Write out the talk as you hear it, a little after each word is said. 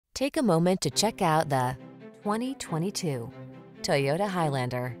Take a moment to check out the 2022 Toyota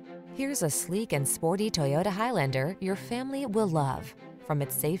Highlander. Here's a sleek and sporty Toyota Highlander your family will love. From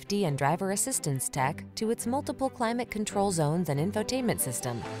its safety and driver assistance tech to its multiple climate control zones and infotainment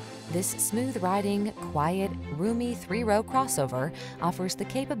system, this smooth-riding, quiet, roomy three-row crossover offers the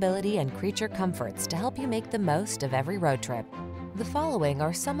capability and creature comforts to help you make the most of every road trip. The following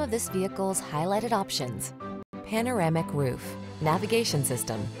are some of this vehicle's highlighted options: panoramic roof, navigation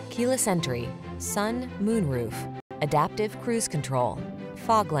system, keyless entry, sun, moonroof, adaptive cruise control,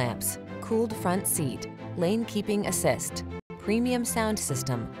 fog lamps, cooled front seat, lane keeping assist, premium sound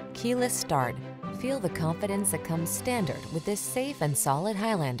system, keyless start. Feel the confidence that comes standard with this safe and solid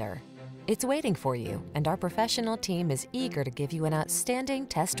Highlander. It's waiting for you, and our professional team is eager to give you an outstanding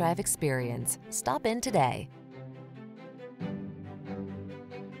test drive experience. Stop in today.